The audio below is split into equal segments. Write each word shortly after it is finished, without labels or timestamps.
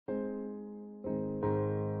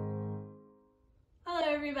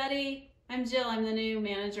everybody. I'm Jill. I'm the new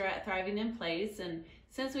manager at Thriving in Place, and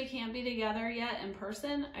since we can't be together yet in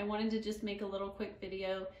person, I wanted to just make a little quick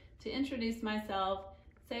video to introduce myself,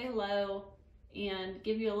 say hello, and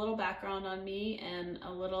give you a little background on me and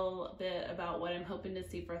a little bit about what I'm hoping to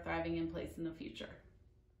see for Thriving in Place in the future.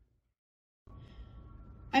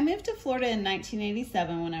 I moved to Florida in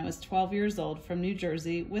 1987 when I was 12 years old from New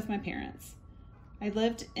Jersey with my parents. I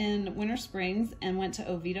lived in Winter Springs and went to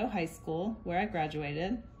Oviedo High School, where I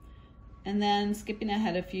graduated. And then skipping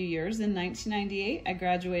ahead a few years, in 1998, I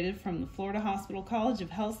graduated from the Florida Hospital College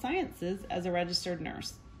of Health Sciences as a registered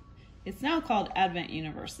nurse. It's now called Advent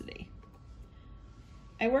University.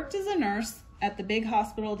 I worked as a nurse at the big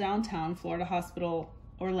hospital downtown, Florida Hospital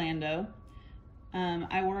Orlando.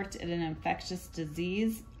 I worked at an infectious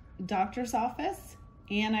disease doctor's office,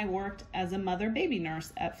 and I worked as a mother-baby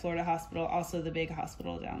nurse at Florida Hospital, also the big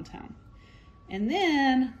hospital downtown. And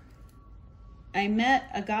then I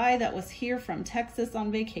met a guy that was here from Texas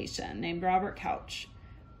on vacation named Robert Couch.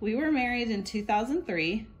 We were married in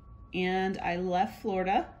 2003, and I left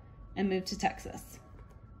Florida and moved to Texas.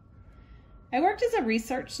 I worked as a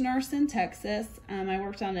research nurse in Texas. I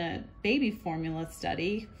worked on a baby formula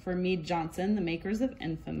study for Mead Johnson, the makers of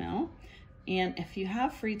Enfamil. And if you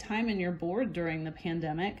have free time and you're bored during the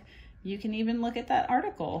pandemic, you can even look at that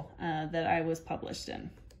article that I was published in.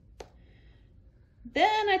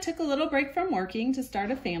 Then I took a little break from working to start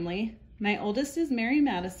a family. My oldest is Mary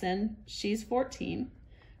Madison. She's 14.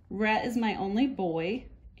 Rhett is my only boy,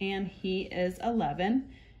 and he is 11.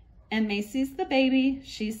 And Macy's the baby.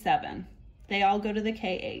 She's 7. They all go to the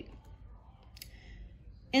K-8.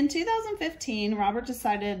 In 2015, Robert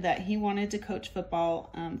decided that he wanted to coach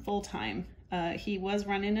football full-time. He was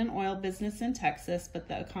running an oil business in Texas, but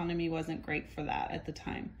the economy wasn't great for that at the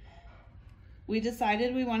time. We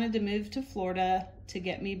decided we wanted to move to Florida to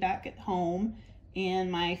get me back at home, and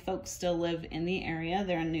my folks still live in the area.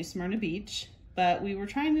 They're in New Smyrna Beach, but we were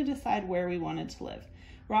trying to decide where we wanted to live.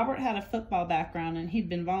 Robert had a football background, and he'd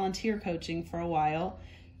been volunteer coaching for a while,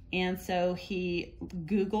 and so he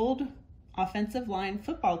Googled offensive line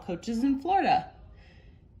football coaches in Florida.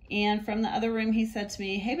 And from the other room, he said to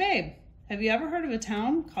me, "Hey babe, have you ever heard of a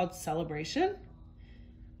town called Celebration?"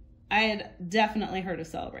 I had definitely heard of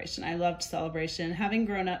Celebration. I loved Celebration. Having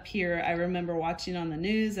grown up here, I remember watching on the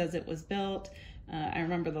news as it was built. I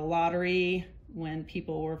remember the lottery when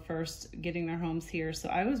people were first getting their homes here. So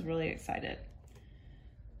I was really excited.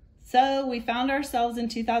 So we found ourselves in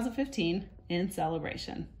 2015 in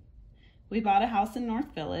Celebration. We bought a house in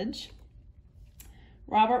North Village.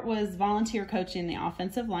 Robert was volunteer coaching the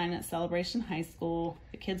offensive line at Celebration High School.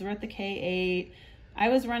 The kids were at the K-8. I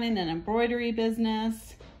was running an embroidery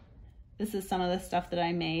business. This is some of the stuff that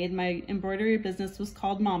I made. My embroidery business was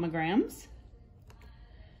called Momograms.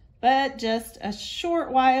 But just a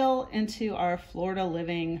short while into our Florida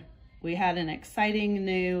living, we had an exciting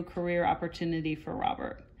new career opportunity for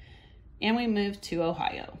Robert, and we moved to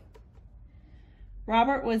Ohio.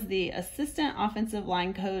 Robert was the assistant offensive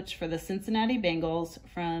line coach for the Cincinnati Bengals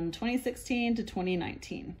from 2016 to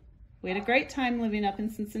 2019. We had a great time living up in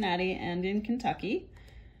Cincinnati and in Kentucky,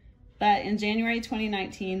 but in January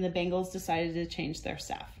 2019, the Bengals decided to change their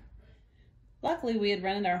staff. Luckily, we had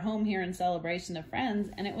rented our home here in Celebration to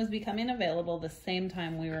friends, and it was becoming available the same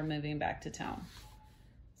time we were moving back to town.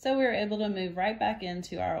 So we were able to move right back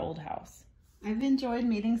into our old house. I've enjoyed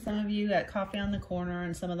meeting some of you at Coffee on the Corner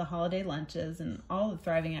and some of the holiday lunches, and all the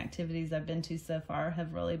thriving activities I've been to so far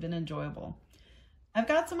have really been enjoyable. I've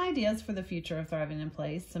got some ideas for the future of Thriving in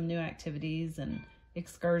Place, some new activities and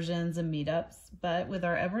excursions and meetups, but with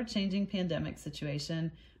our ever-changing pandemic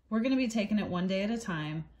situation, we're going to be taking it one day at a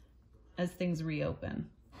time as things reopen.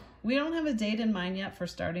 We don't have a date in mind yet for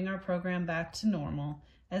starting our program back to normal,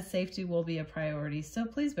 as safety will be a priority, so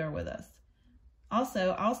please bear with us.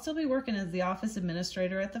 Also, I'll still be working as the office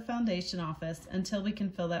administrator at the foundation office until we can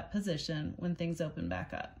fill that position when things open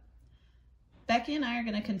back up. Becky and I are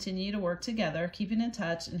going to continue to work together, keeping in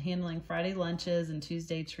touch and handling Friday lunches and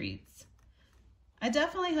Tuesday treats. I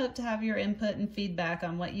definitely hope to have your input and feedback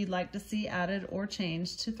on what you'd like to see added or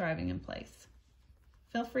changed to Thriving in Place.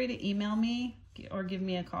 Feel free to email me or give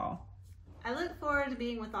me a call. I look forward to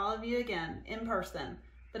being with all of you again in person,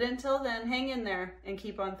 but until then, hang in there and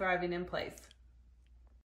keep on thriving in place.